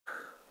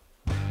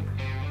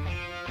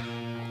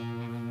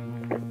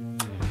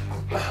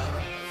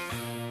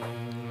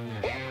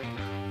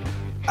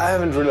I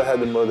haven't really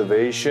had the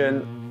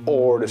motivation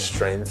or the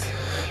strength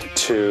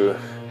to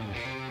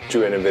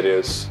do any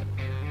videos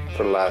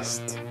for the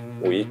last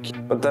week.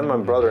 But then my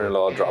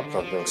brother-in-law dropped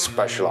something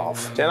special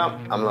off. Tjena,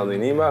 I'm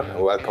Niva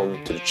and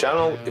welcome to the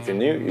channel. If you're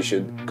new, you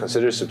should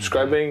consider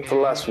subscribing. For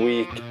the last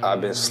week,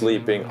 I've been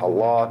sleeping a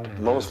lot,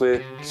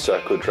 mostly so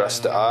I could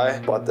rest the eye.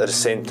 But at the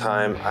same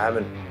time, I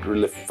haven't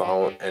really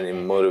found any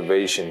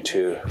motivation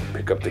to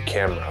pick up the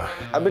camera.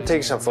 I've been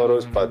taking some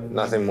photos, but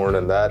nothing more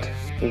than that.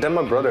 And then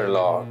my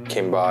brother-in-law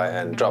came by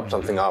and dropped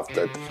something off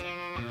that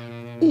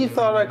he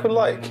thought I could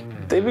like.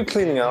 They've been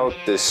cleaning out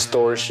this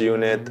storage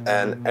unit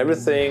and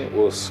everything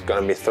was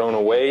gonna be thrown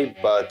away,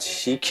 but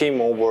he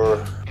came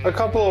over a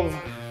couple of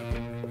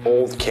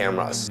old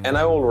cameras. And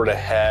I already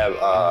have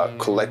a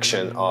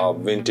collection of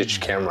vintage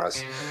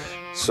cameras.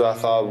 So I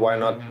thought, why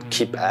not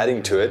keep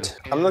adding to it?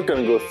 I'm not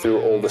gonna go through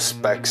all the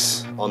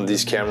specs on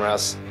these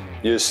cameras,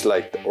 just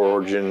like the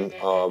origin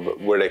of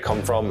where they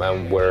come from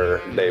and where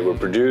they were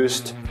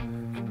produced.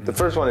 The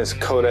first one is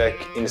Kodak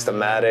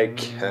Instamatic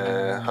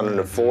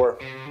 104.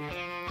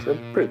 It's a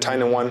pretty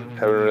tiny one,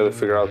 haven't really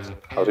figured out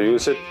how to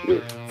use it.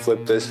 You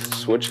flip this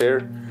switch here,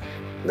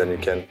 and then you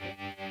can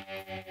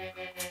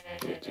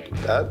do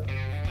that.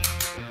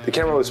 The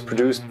camera was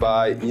produced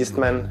by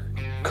Eastman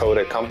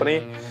Kodak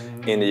Company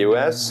in the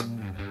US.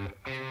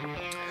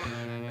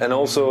 And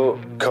also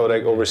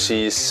Kodak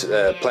oversees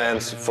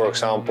plants, for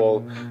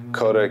example,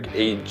 Kodak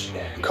AG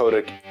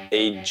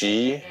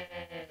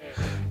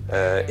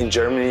in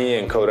Germany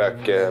and Kodak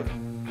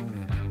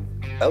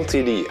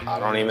LTD, I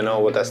don't even know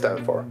what that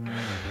stands for,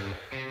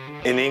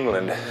 in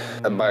England,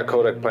 by a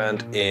Kodak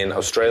plant in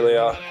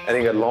Australia, and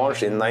it got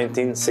launched in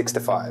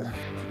 1965.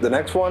 The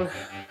next one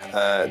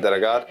that I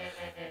got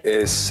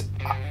is,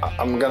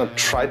 I'm gonna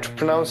try to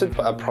pronounce it,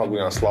 but I'm probably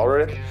gonna slaughter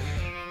it.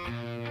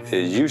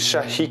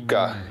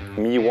 Yushahika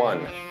Mi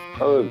 1.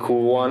 Oh, a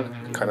cool one,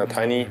 kind of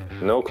tiny.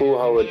 No clue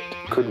how it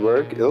could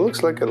work. It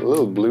looks like a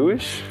little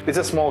bluish. It's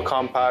a small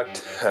compact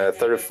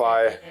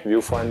 35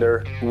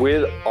 viewfinder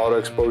with auto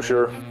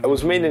exposure. It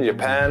was made in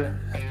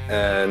Japan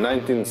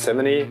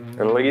 1970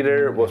 and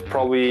later was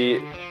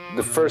probably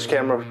the first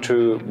camera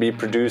to be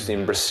produced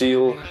in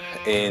Brazil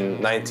in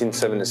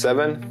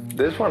 1977.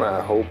 This one,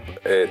 I hope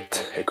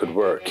it could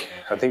work.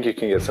 I think you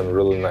can get some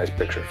really nice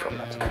pictures from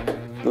it.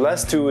 The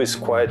last two is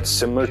quite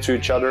similar to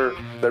each other.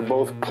 They're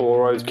both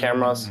Polaroid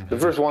cameras. The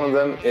first one of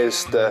them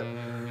is the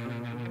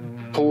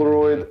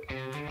Polaroid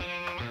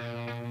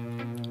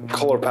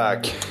Color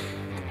Pack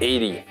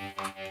 80.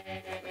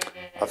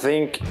 I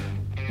think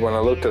when I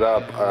looked it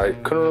up, I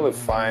couldn't really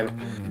find,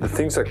 the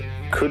things I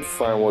could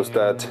find was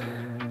that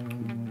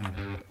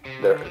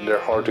they're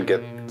hard to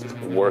get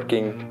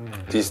working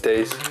these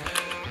days.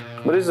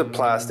 But it's a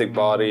plastic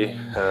body,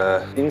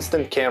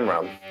 instant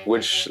camera,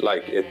 which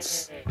like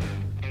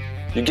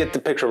you get the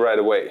picture right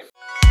away.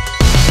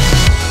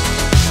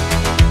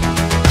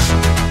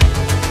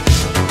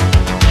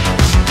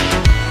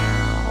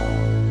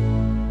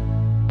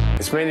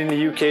 It's made in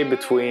the UK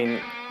between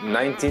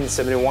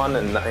 1971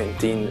 and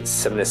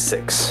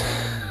 1976.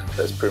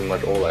 That's pretty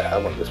much all I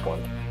have on this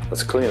one.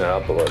 Let's clean it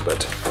up a little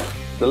bit.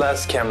 The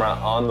last camera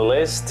on the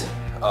list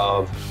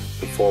of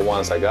the 4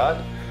 ones I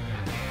got,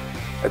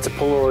 it's a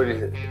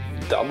Polaroid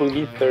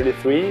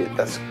W33.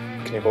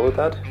 Can you call it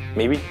that?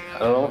 Maybe, I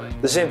don't know.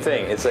 The same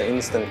thing, it's an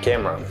instant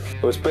camera.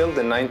 It was built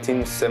in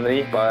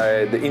 1970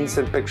 by the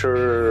instant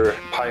picture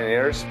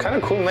pioneers. Kind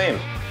of cool name.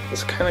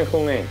 It's kind of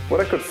cool name. What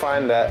I could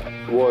find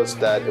was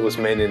that it was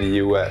made in the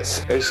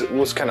US. It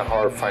was kind of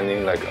hard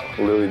finding like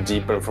really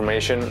deep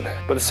information,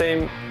 but the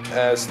same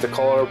as the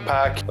color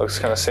pack, looks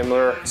kind of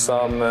similar.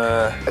 Some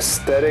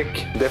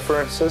aesthetic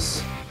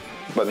differences,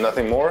 but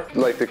nothing more.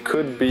 Like they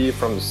could be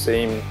from the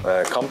same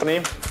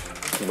company,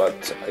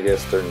 but I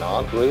guess they're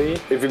not really.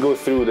 If you go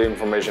through the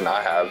information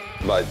I have,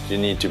 but you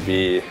need to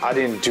be, I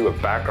didn't do a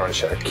background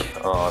check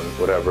on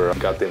whatever I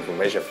got the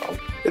information from.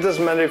 It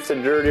doesn't matter if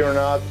they're dirty or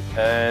not,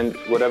 and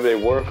whatever they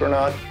work or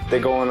not, they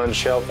go on the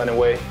shelf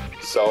anyway,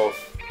 so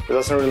it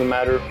doesn't really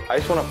matter. I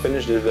just want to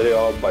finish this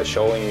video by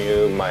showing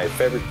you my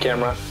favorite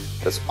camera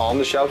that's on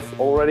the shelf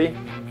already.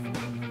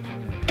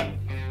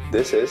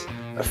 This is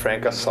a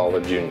Franca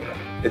Solid Jr.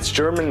 It's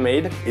German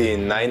made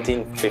in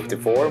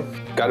 1954.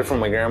 Got it from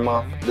my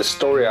grandma. The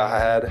story I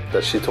had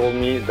that she told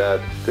me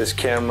that this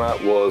camera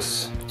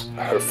was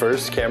her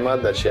first camera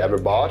that she ever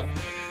bought.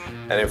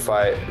 And if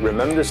I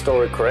remember the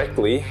story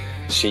correctly,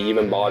 she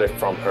even bought it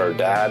from her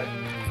dad.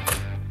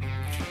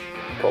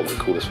 Probably the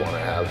coolest one I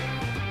have.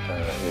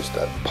 Just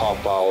that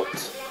pop out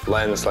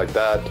lens like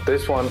that.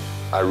 This one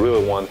I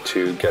really want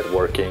to get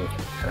working.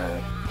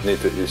 Need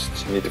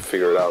to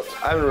figure it out.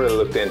 I haven't really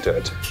looked into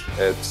it.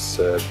 It's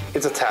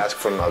a task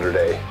for another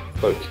day.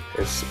 Look,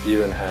 it's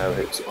even have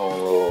its own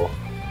little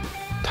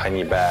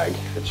tiny bag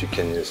that you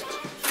can just.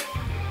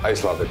 I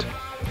just love it.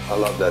 I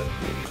love that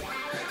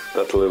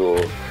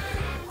little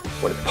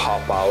when it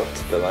pop out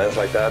the lens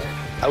like that.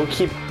 I will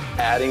keep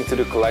adding to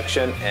the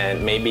collection,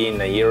 and maybe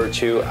in a year or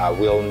two I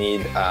will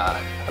need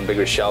a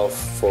bigger shelf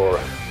for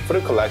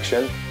the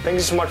collection. Thank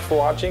you so much for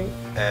watching.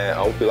 I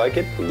hope you like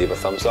it. Leave a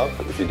thumbs up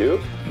if you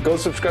do. Go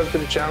subscribe to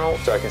the channel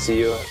so I can see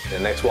you in the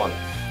next one.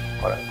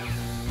 Alright.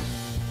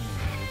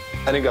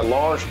 And it got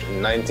launched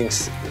in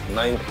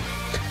 1990.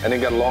 And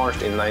it got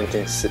launched in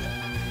 1990.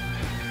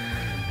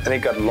 And it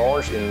got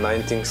launched in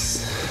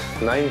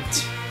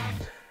 1990.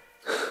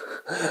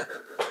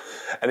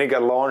 And it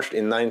got launched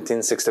in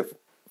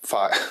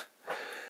 1965.